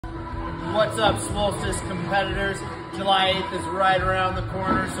What's up, Swolstice competitors? July 8th is right around the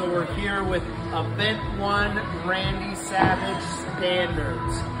corner, so we're here with Event 1 Randy Savage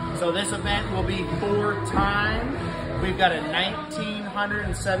Standards. So this event will be 4-time. We've got a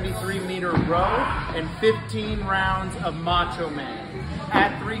 1,973 meter row and 15 rounds of Macho Man.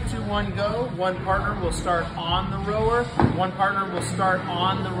 At 3, 2, 1, go, one partner will start on the rower, one partner will start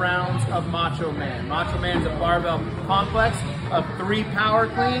on the rounds of Macho Man. Macho Man's a barbell complex of 3 power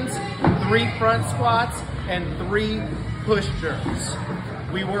cleans, 3 front squats, and 3 push jerks.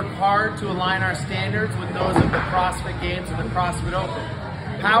 We work hard to align our standards with those of the CrossFit Games and the CrossFit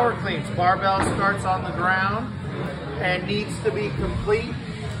Open. Power cleans, barbell starts on the ground and needs to be complete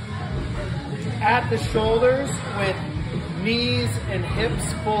at the shoulders with knees and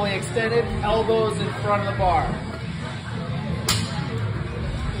hips fully extended, elbows in front of the bar.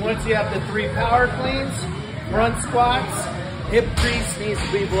 Once you have the 3 power cleans, front squats, hip crease needs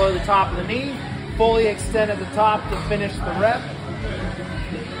to be below the top of the knee, fully extend at the top to finish the rep.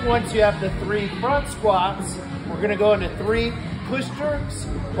 Once you have the 3 front squats, we're gonna go into 3 push jerks.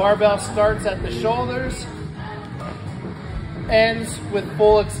 Barbell starts at the shoulders, ends with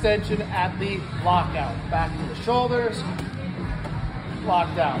full extension at the lockout. Back to the shoulders,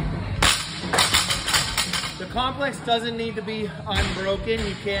 locked out. The complex doesn't need to be unbroken.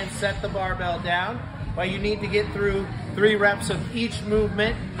 You can set the barbell down, but you need to get through 3 reps of each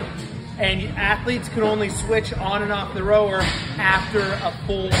movement, and athletes can only switch on and off the rower after a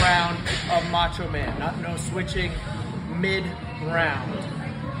full round of Macho Man. No switching mid-round.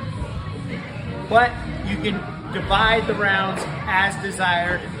 But you can divide the rounds as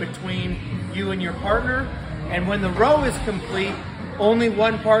desired between you and your partner, and when the row is complete, only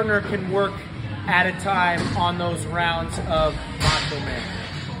one partner can work at a time on those rounds of Macho Man.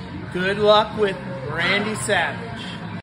 Good luck with Randy Savage.